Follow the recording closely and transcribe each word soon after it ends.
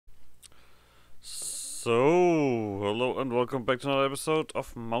So, hello and welcome back to another episode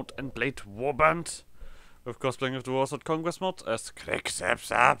of Mount and Blade Warband. Of course, playing with the Warsword Conquest mod as Krik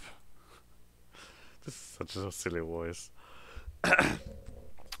Zipzap. This is such a silly voice.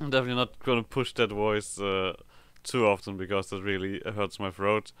 I'm definitely not gonna push that voice too often because that really hurts my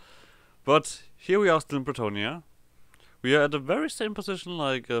throat. But here we are still in Bretonia. We are at the very same position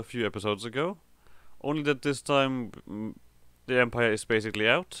like a few episodes ago. Only that this time the Empire is basically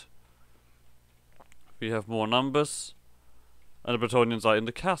out. We have more numbers, and the Bretonians are in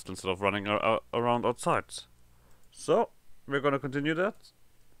the castle instead of running around outside. So, we're gonna continue that,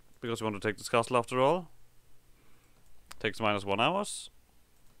 because we want to take this castle after all. Takes -1 hours.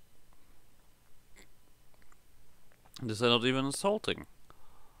 This is not even insulting.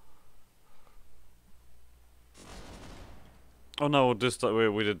 Oh no, this time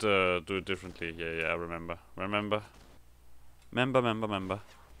we did do it differently. Yeah, I remember. Remember.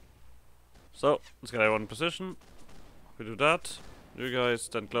 So, let's get everyone in position. We do that. You guys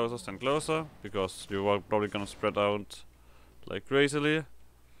stand closer, because you are probably gonna spread out like crazily.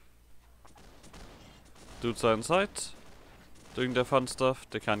 Dudes are inside, doing their fun stuff.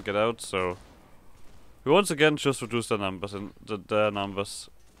 They can't get out, so we once again just reduce their numbers and their numbers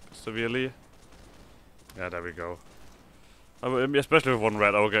severely. Yeah, there we go. Especially with one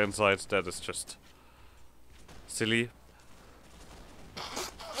red ogre inside, that is just silly.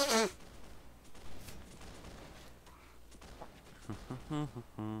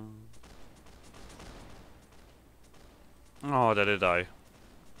 Oh, did it die?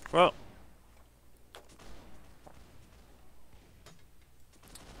 Well,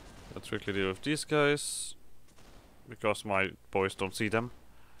 let's quickly deal with these guys, because my boys don't see them.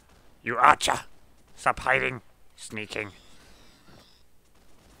 You archer! Stop hiding! Sneaking!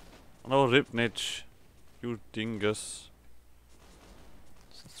 No, Ripnich! You dingus!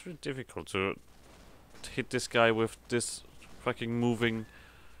 It's really difficult to hit this guy with this fucking moving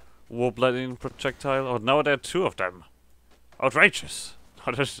warp lightning projectile. Oh, now there are 2 of them. Outrageous!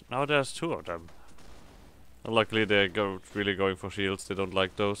 Now there's 2 of them. And luckily they're really going for shields. They don't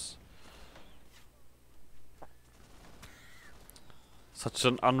like those. Such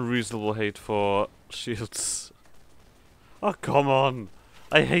an unreasonable hate for shields. Oh, come on!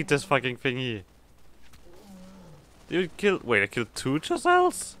 I hate this fucking thingy. Did you kill? Wait, I killed 2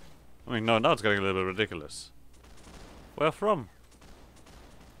 Chazelles? I mean, no, now it's getting a little bit ridiculous. Where from?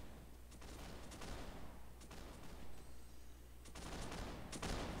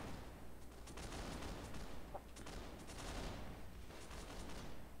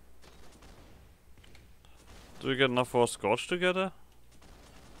 Do we get enough for a Scorch together?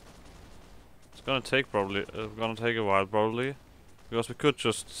 It's gonna take a while probably. Because we could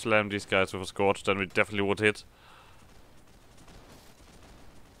just slam these guys with a Scorch, then we definitely would hit.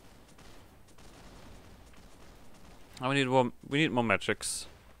 Oh, we need more magics.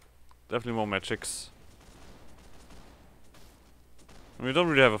 Definitely more magics. And we don't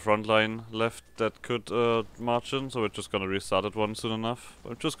really have a front line left that could march in, so we're just gonna restart it one soon enough.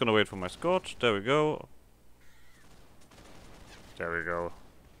 I'm just gonna wait for my Scorch. There we go. There we go.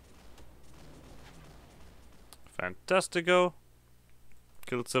 Fantastico.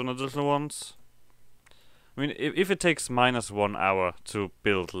 Killed 7 additional ones. I mean, if it takes -1 hour to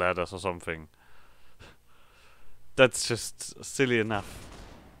build ladders or something, that's just silly enough.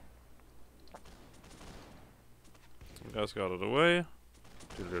 You guys got out of the way.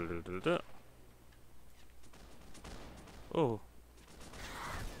 Oh.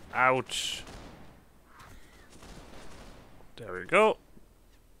 Ouch. There we go.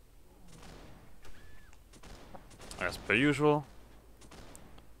 As per usual.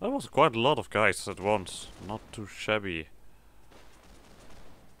 That was quite a lot of guys at once. Not too shabby.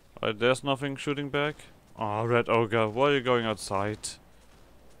 There's nothing shooting back. Oh, Red Ogre, why are you going outside?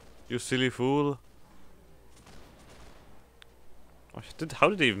 You silly fool. Oh, how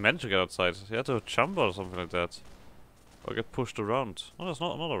did he even manage to get outside? He had to jump or something like that. Or get pushed around. Oh, there's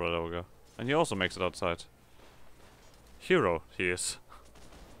not another Red Ogre. And he also makes it outside. Hero, he is.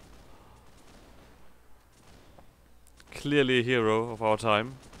 Clearly a hero of our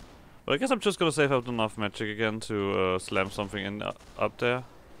time. But I guess I'm just gonna save up enough magic again to slam something in up there.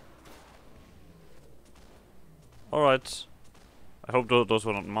 Alright. I hope those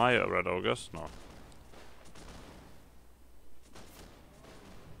were not my Red Ogres. No.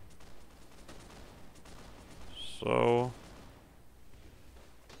 So...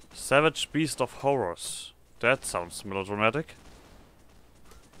 Savage Beast of Horrors. That sounds melodramatic.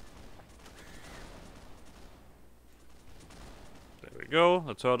 There we go.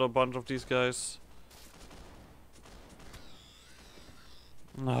 Let's hurt a bunch of these guys.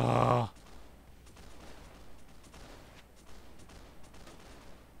 Ah.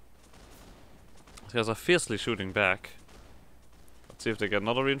 These guys are fiercely shooting back. Let's see if they get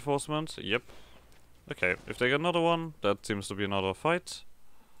another reinforcement. Yep. Okay, if they get another one, that seems to be another fight.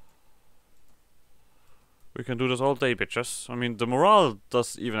 We can do this all day, bitches. I mean, the morale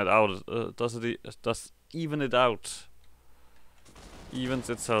does even it out. Does even it out. Evens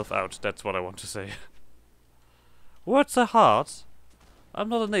itself out. That's what I want to say. Words are hard. I'm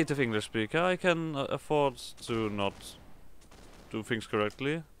not a native English speaker. I can afford to not do things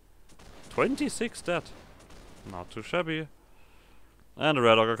correctly. 26 dead. Not too shabby. And the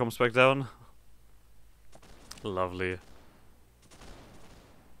red ogre comes back down. Lovely.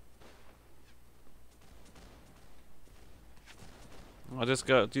 Oh, these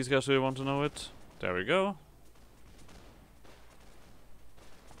guys really want to know it. There we go.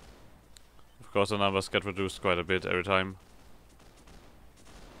 Of course, the numbers get reduced quite a bit every time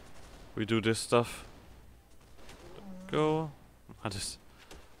we do this stuff. Go.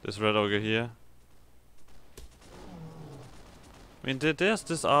 This red ogre here. I mean, there's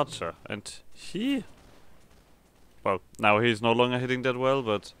this archer, and he... Well, now he's no longer hitting that well,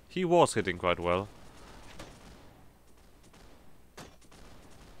 but he was hitting quite well.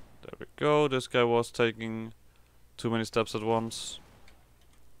 There we go. This guy was taking too many steps at once.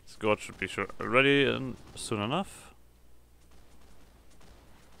 Scourge should be ready soon enough.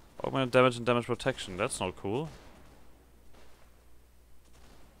 Augmented damage and damage protection. That's not cool.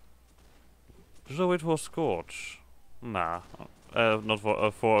 Should I wait for a Scourge? Nah. Not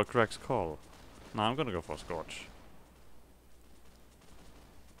for a Krek's call. Nah, I'm gonna go for a Scourge.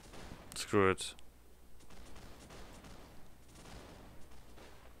 Screw it.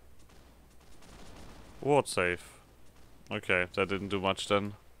 Ward save. Okay, that didn't do much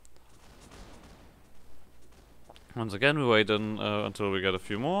then. Once again, we wait until we get a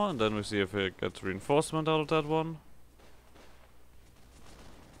few more, and then we see if we get reinforcement out of that one.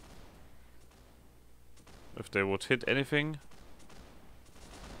 If they would hit anything.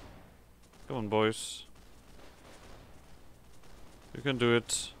 Come on, boys. You can do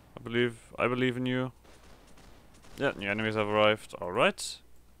it. I believe in you. Yeah, new enemies have arrived. Alright.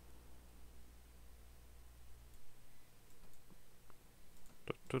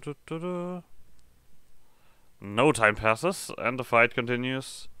 No time passes, and the fight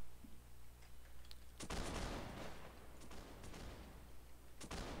continues.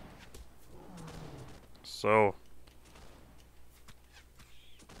 So.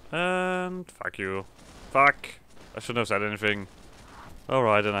 And fuck you. Fuck. I shouldn't have said anything.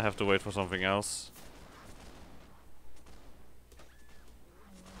 Alright, then I have to wait for something else.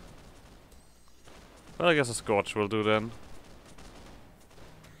 Well, I guess a Scorch will do then.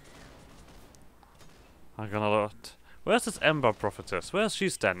 I got a lot. Where's this Ember Prophetess? Where's she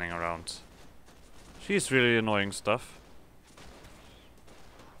standing around? She's really annoying stuff.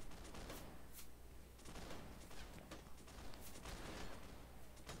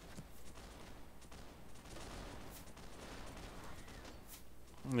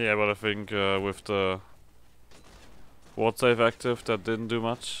 Yeah, but I think with the ward save active, that didn't do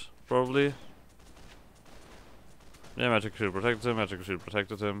much, probably. Yeah, magic shield protected him, magic shield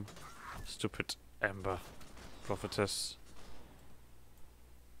protected him. Stupid Ember Prophetess.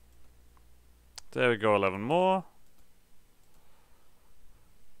 There we go, 11 more.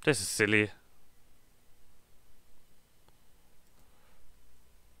 This is silly.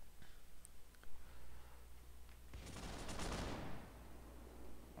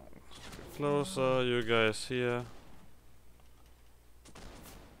 Closer, you guys here.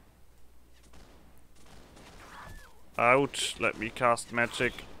 Ouch, let me cast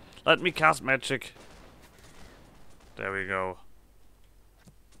magic. Let me cast magic. There we go.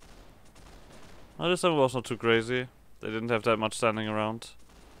 Oh, this one was not too crazy. They didn't have that much standing around.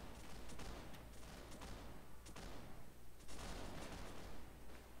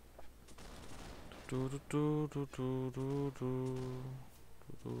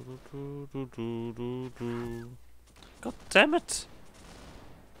 God damn it!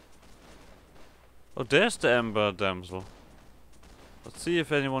 Oh, there's the Ember Damsel. Let's see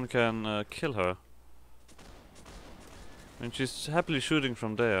if anyone can kill her. I mean, she's happily shooting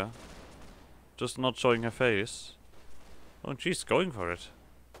from there. Just not showing her face. Oh, and she's going for it.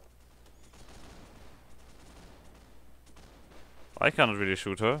 I cannot really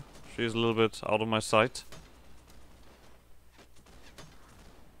shoot her. She's a little bit out of my sight.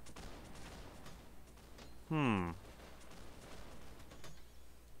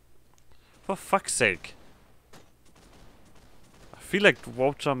 For fuck's sake. I feel like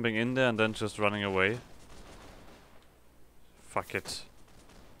warp jumping in there and then just running away. Fuck it.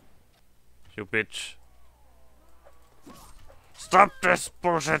 You bitch. Stop this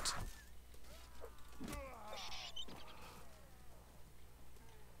bullshit!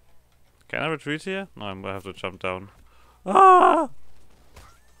 Can I retreat here? No, I have to jump down. Ah!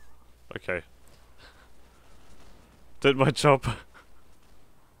 Okay. Did my job.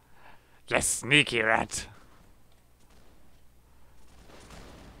 You sneaky rat.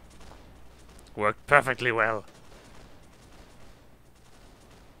 Worked perfectly well.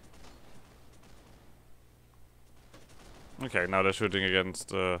 Okay, now they're shooting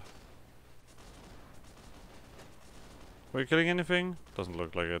against Were you killing anything? Doesn't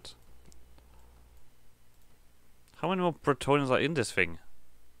look like it. How many more Bretonians are in this thing?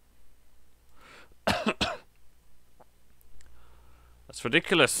 That's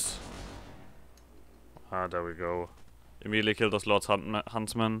ridiculous. Ah, there we go. Immediately killed those Lord's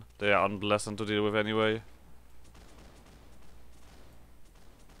Huntsmen. They are unpleasant to deal with anyway.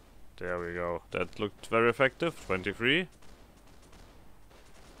 There we go. That looked very effective. 23.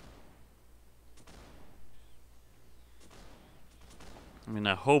 I mean,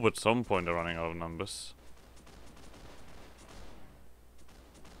 I hope at some point they're running out of numbers.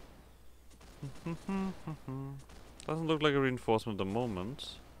 Doesn't look like a reinforcement at the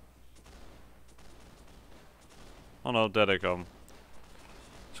moment. Oh no, there they come.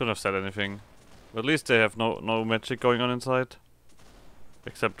 Shouldn't have said anything. But at least they have no magic going on inside.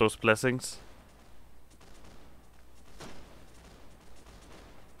 Except those blessings.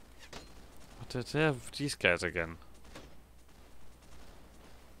 But they have these guys again.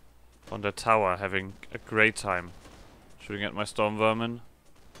 On the tower, having a great time. Shooting at my storm vermin.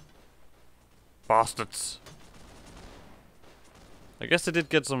 Bastards! I guess they did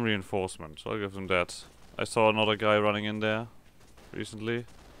get some reinforcement, so I'll give them that. I saw another guy running in there recently.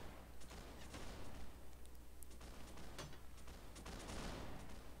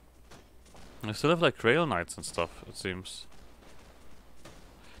 I still have like Grail Knights and stuff, it seems.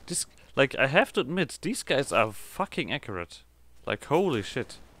 This, like, I have to admit, these guys are fucking accurate. Like, holy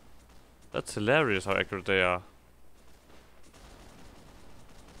shit. That's hilarious how accurate they are.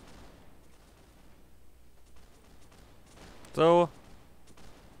 So,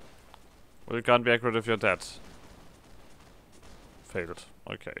 well, you can't be accurate if you're dead. Failed.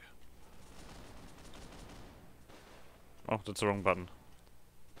 Okay. Oh, that's the wrong button.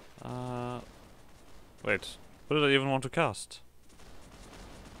 Wait. What did I even want to cast?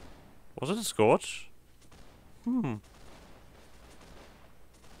 Was it a Scorch?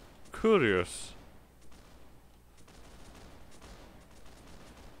 Curious.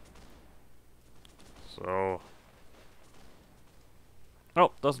 So.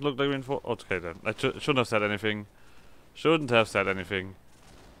 Oh, doesn't look like reinforced. Okay then. I shouldn't have said anything. Shouldn't have said anything.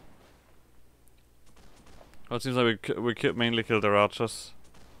 Well, it seems like we mainly killed their archers.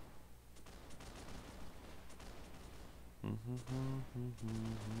 I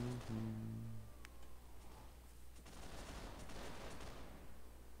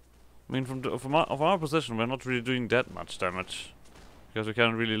mean, from our position, we're not really doing that much damage. Because we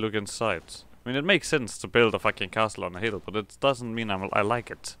can't really look inside. I mean, it makes sense to build a fucking castle on a hill, but it doesn't mean I like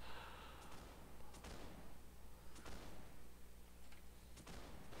it.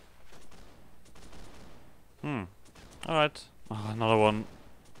 Alright. Oh, another one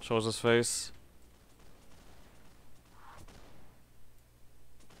shows his face.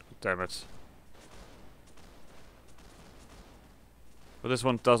 Damn it. But this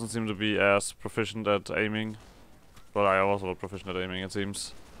one doesn't seem to be as proficient at aiming. But I am also not proficient at aiming, it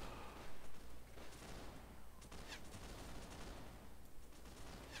seems.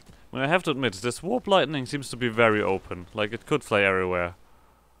 I mean, I have to admit, this warp lightning seems to be very open. Like, it could fly everywhere.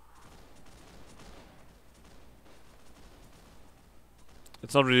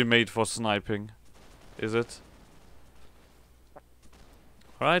 It's not really made for sniping, is it?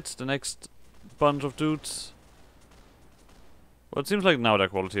 Alright, the next bunch of dudes. Well, it seems like now their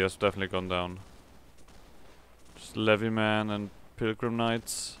quality has definitely gone down. Just Levyman and Pilgrim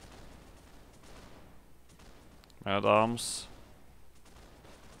Knights. Mad Arms.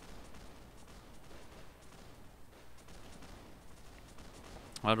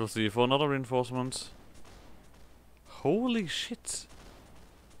 I will see for another reinforcement. Holy shit!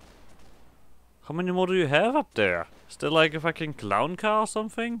 How many more do you have up there? Still like a fucking clown car or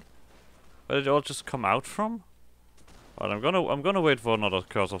something? Where did it all just come out from? But I'm gonna wait for another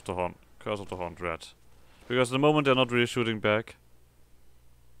Curse of the Horned Rat. Because at the moment they're not really shooting back.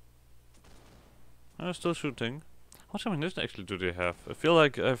 They're still shooting. How much ammunition actually do they have? I feel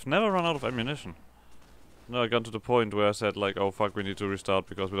like I've never run out of ammunition. Now I got to the point where I said like, oh fuck, we need to restart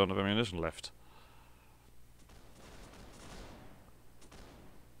because we don't have ammunition left.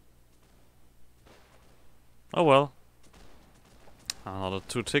 Oh well. Another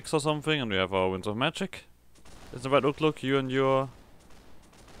 2 ticks or something and we have our Winds of Magic. Isn't that right, look, you and your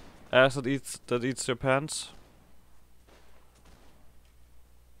ass that eats your pants.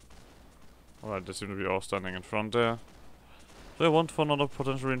 Alright, they seem to be all standing in front there. Do I want for another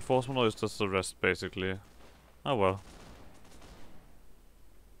potential reinforcement, or is this the rest basically? Oh well.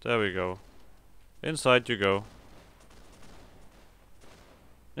 There we go. Inside you go.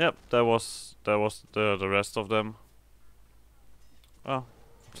 Yep, that was the rest of them. Oh.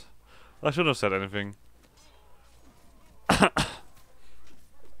 I shouldn't have said anything.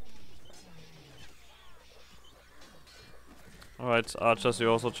 Alright, archers,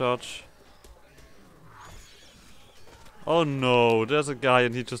 you also charge. Oh no, there's a guy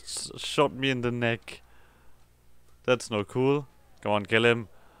and he just shot me in the neck. That's no cool. Go on, kill him.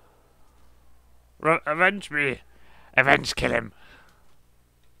 Avenge me! Avenge, kill him!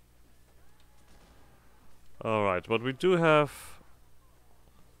 Alright, but we do have...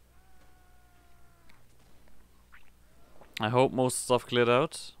 I hope most stuff cleared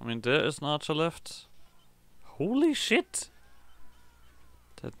out. I mean, there is an archer left. Holy shit!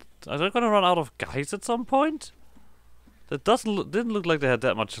 Are they gonna run out of guys at some point? That didn't look like they had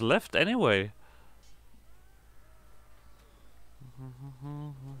that much left anyway.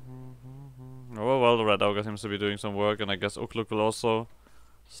 Oh well, the Red Ogre seems to be doing some work, and I guess Ukluk will also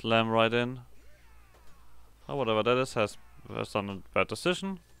slam right in. Oh, whatever that is, has done a bad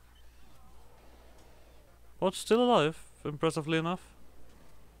decision. But still alive, impressively enough.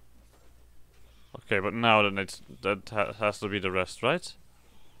 Okay, but now then has to be the rest, right?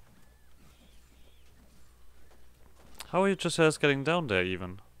 How are you just getting down there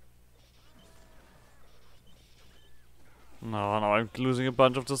even? No, I'm losing a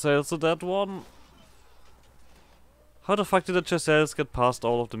bunch of the sails to that one. How the fuck did the Chazelles get past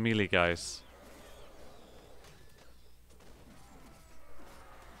all of the melee guys?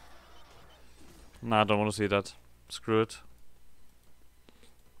 Nah, I don't want to see that. Screw it.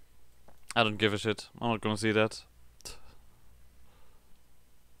 I don't give a shit. I'm not gonna see that.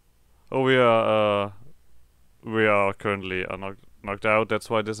 Oh, we are currently knocked out. That's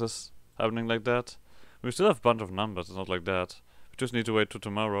why this is happening like that. We still have a bunch of numbers. It's not like that. We just need to wait till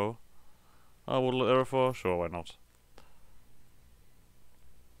tomorrow. Oh, Woodle Error 4? Sure, why not?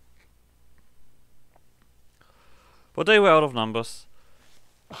 But they were out of numbers.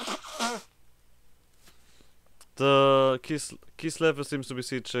 The Kislev seems to be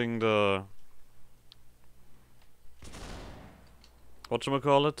sieging the...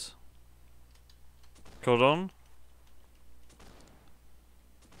 whatchamacallit? Cordon?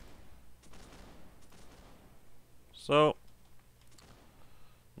 So...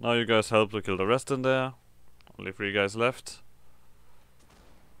 now you guys help to kill the rest in there. Only 3 guys left.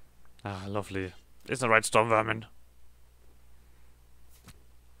 Ah, lovely. Isn't that right, Stormvermin?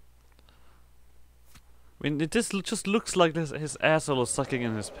 I mean, it just looks like his asshole is sucking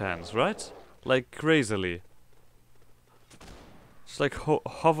in his pants, right? Like, crazily. It's like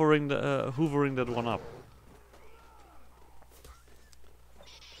hoovering that one up.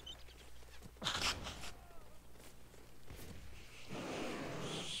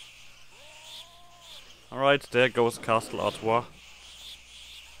 Alright, there goes Castle Artois.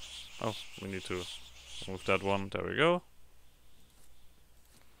 Oh, we need to move that one. There we go.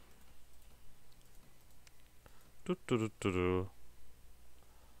 Who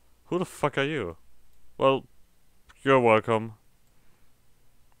the fuck are you? Well, you're welcome.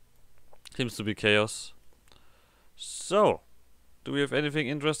 Seems to be chaos. So, do we have anything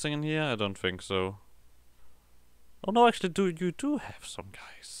interesting in here? I don't think so. Oh no, actually, you do have some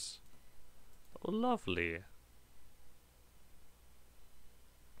guys. Oh, lovely.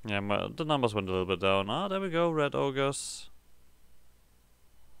 Yeah, the numbers went a little bit down. Ah, there we go, Red Ogres.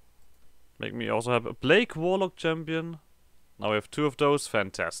 Make me also have a Blake Warlock Champion. Now we have 2 of those.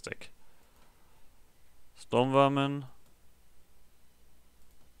 Fantastic. Stormvermin.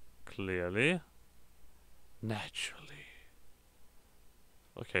 Clearly. Naturally.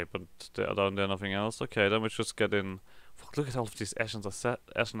 Okay, but down there nothing else. Okay, then we just get in. Fuck, look at all of these Ashen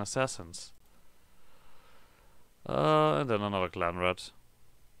Assassins. And then another Clan Rat.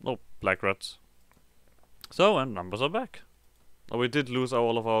 Oh, Black Rat. So, and numbers are back. Oh, we did lose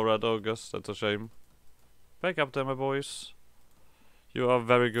all of our Red Ogres. That's a shame. Back up there, my boys. You are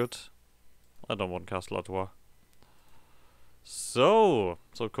very good. I don't want Castle Artois. So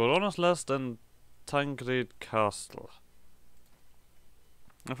Corona's last and Tancred Castle.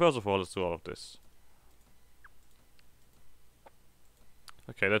 And first of all, let's do all of this.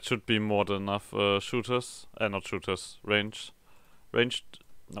 Okay, that should be more than enough shooters. Not shooters, ranged.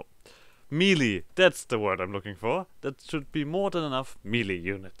 No. Melee, that's the word I'm looking for. That should be more than enough melee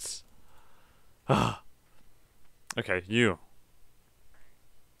units. Ah. Okay, you.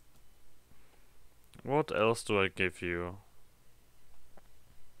 What else do I give you?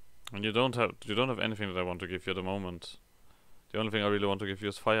 And you don't have anything that I want to give you at the moment. The only thing I really want to give you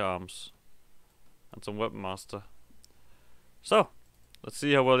is firearms. And some weapon master. So, let's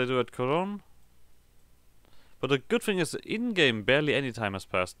see how well they do at Coron. But the good thing is, in-game barely any time has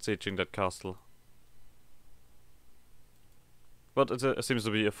passed sieging that castle. But it seems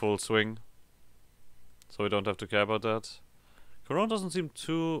to be a full swing. So we don't have to care about that. Coron doesn't seem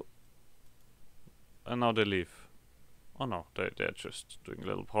too... And now they leave. Oh no, they're just doing a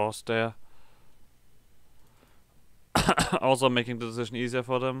little pause there. Also making the decision easier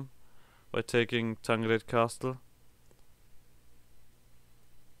for them by taking Tangred Castle.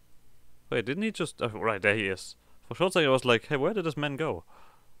 Wait, didn't he just... Oh, right, there he is. For a short second I was like, hey, where did this man go?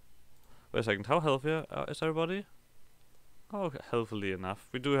 Wait a second, how healthy is everybody? Oh, okay, healthily enough.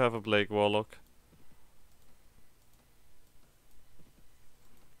 We do have a Blake Warlock.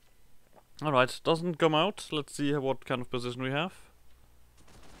 Alright, doesn't come out. Let's see what kind of position we have.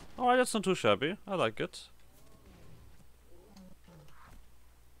 Alright, that's not too shabby. I like it.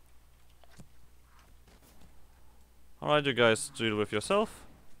 Alright, you guys deal with yourself.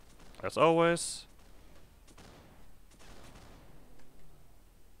 As always.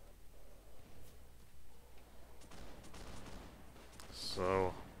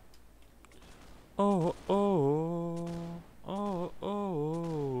 So. Oh.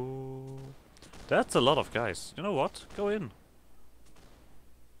 That's a lot of guys. You know what? Go in.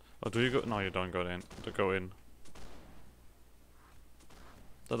 Or do you go? No, you don't go in. Go in.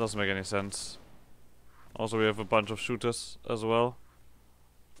 That doesn't make any sense. Also, we have a bunch of shooters as well.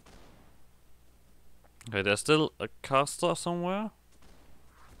 Okay, there's still a caster somewhere.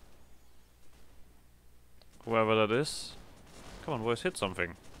 Whoever that is. Come on, boys, hit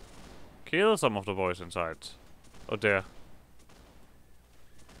something. Kill some of the boys inside. Oh, there.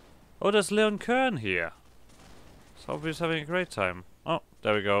 Oh, there's Leon Kern here. So he's having a great time. Oh,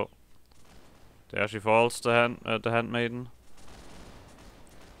 there we go. There she falls, the handmaiden.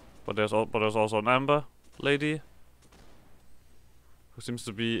 But there's also an Amber lady who seems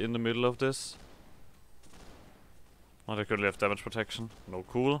to be in the middle of this. Oh, they currently have damage protection. No,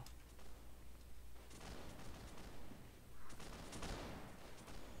 cool.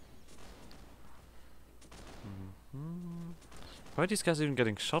 Where are these guys even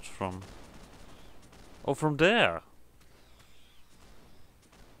getting shot from? Oh, from there!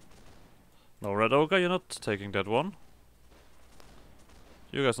 No, Red Ogre, you're not taking that one.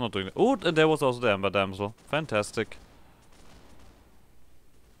 You guys are not doing that. Oh, and there was also the Amber Damsel. Fantastic.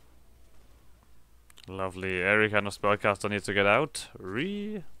 Lovely. Every kind of spellcaster needs to get out.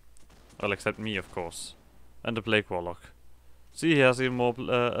 Well, except me, of course. And the Blake Warlock. See, he has even more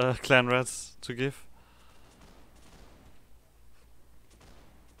clan rats to give.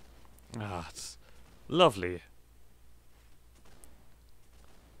 Ah, it's lovely.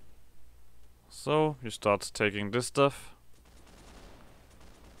 So, you start taking this stuff.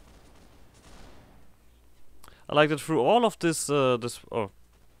 I like that through all of this, oh,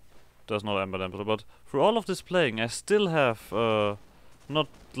 there's no Ember Damsel, but through all of this playing, I still have, not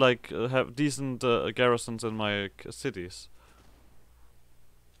like, have decent garrisons in my cities.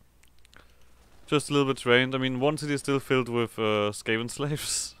 Just a little bit trained. I mean, one city is still filled with Skaven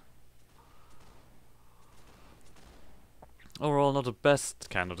slaves. Overall, not the best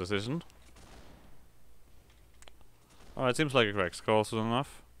kind of decision. Alright, seems like a correct score soon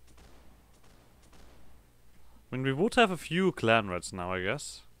enough. I mean, we would have a few clan rats now, I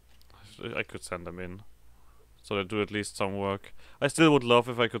guess. I could send them in. So they do at least some work. I still would love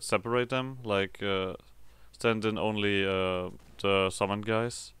if I could separate them. Like, send in only the summoned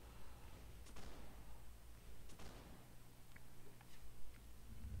guys.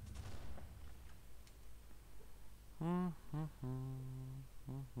 I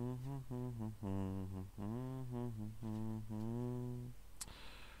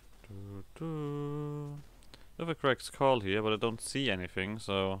have a correct call here, but I don't see anything,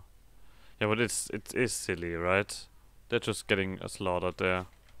 so... Yeah, but it is silly, right? They're just getting slaughtered there.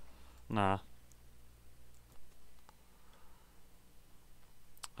 Nah.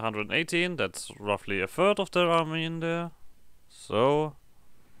 118, that's roughly a third of their army in there. So...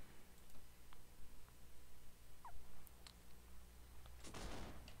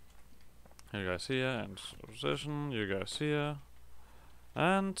 You guys here, and position, you guys here.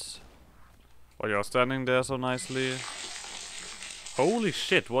 And... While you're standing there so nicely... Holy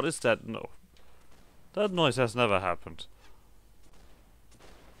shit, what is that? No. That noise has never happened.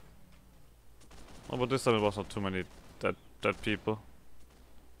 Oh, but this time it was not too many dead people.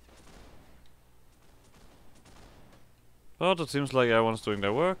 But it seems like everyone's doing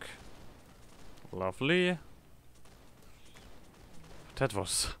their work. Lovely. That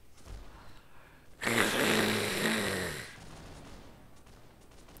was...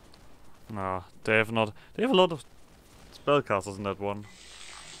 Nah, they have not... They have a lot of spellcasters in that one.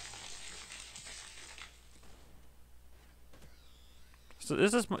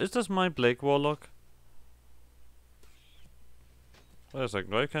 Is this my Blake Warlock? Wait a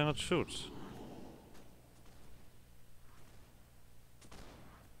second, why can I not shoot?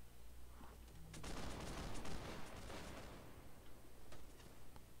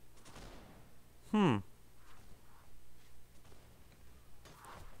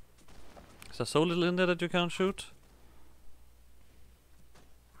 Is there so little in there that you can't shoot?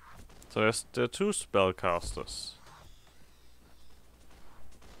 So there are two spellcasters.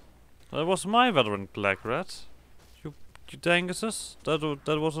 That was my veteran Black Rat. You danguses? That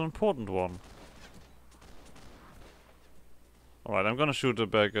was an important one. Alright, I'm gonna shoot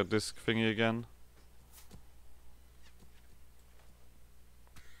it back at this thingy again.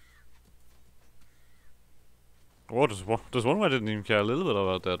 Oh, there's one where I didn't even care a little bit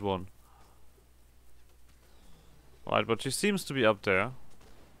about that one. Alright, but she seems to be up there.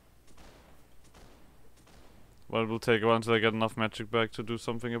 Well, it will take a while until I get enough magic back to do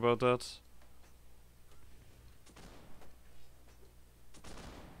something about that.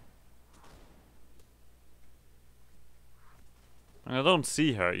 And I don't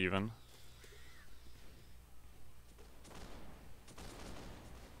see her even.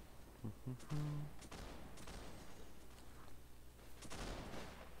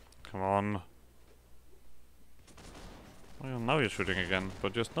 Come on. Well, now you're shooting again,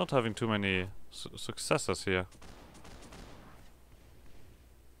 but just not having too many successes here.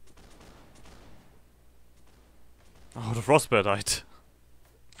 Oh, the Frostbear died.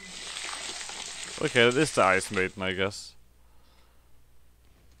 Okay, that is the Ice Maiden, I guess.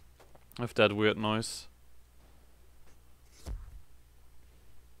 With that weird noise.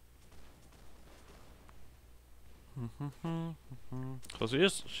 So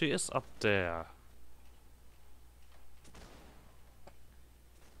she is up there.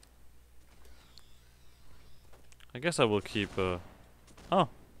 I guess I will keep oh.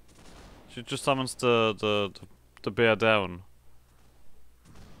 She just summons the bear down.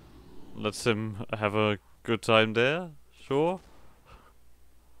 Lets him have a good time there, sure.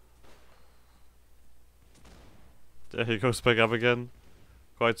 There he goes back up again.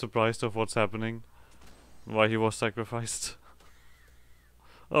 Quite surprised of what's happening. Why he was sacrificed.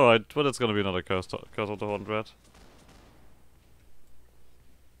 Alright, but it's gonna be another curse of the Horned Rat.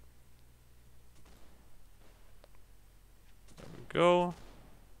 There we go.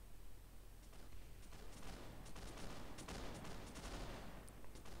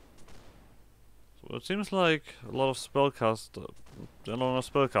 So it seems like a lot of they're not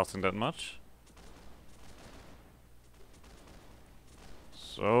spellcasting that much.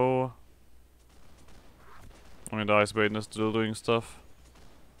 So only the Ice Maiden is still doing stuff.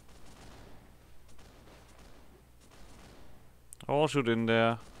 I'll shoot in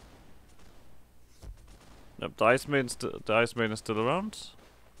there. Yep, the Ice Maiden is still around.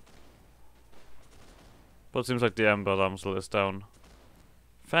 But it seems like the Ember Damsel is down.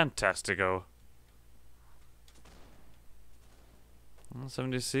 Fantastico.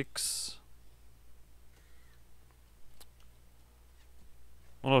 76.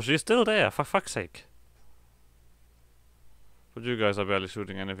 Oh no, she's still there, for fuck's sake. But you guys are barely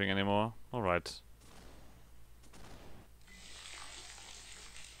shooting anything anymore. Alright.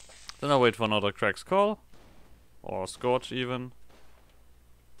 Then I'll wait for another Krak's Call. Or Scorch even.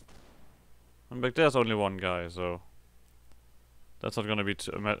 And back there's only one guy, so that's not gonna be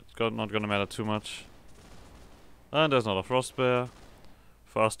not gonna matter too much. And there's another Frostbear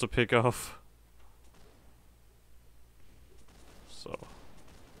for us to pick off. So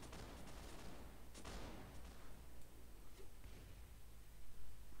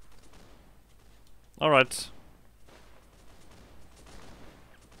alright.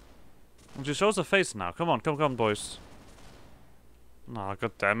 And she shows her face now. Come on, boys. Nah,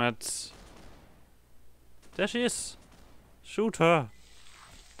 god damn it. There she is. Shoot her.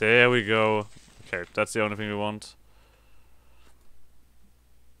 There we go. Okay, that's the only thing we want.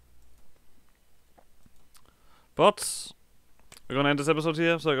 But we're gonna end this episode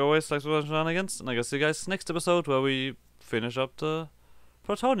here. So like always, thanks for watching shenanigans, and I guess see you guys next episode where we finish up the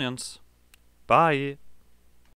Protonians. Bye.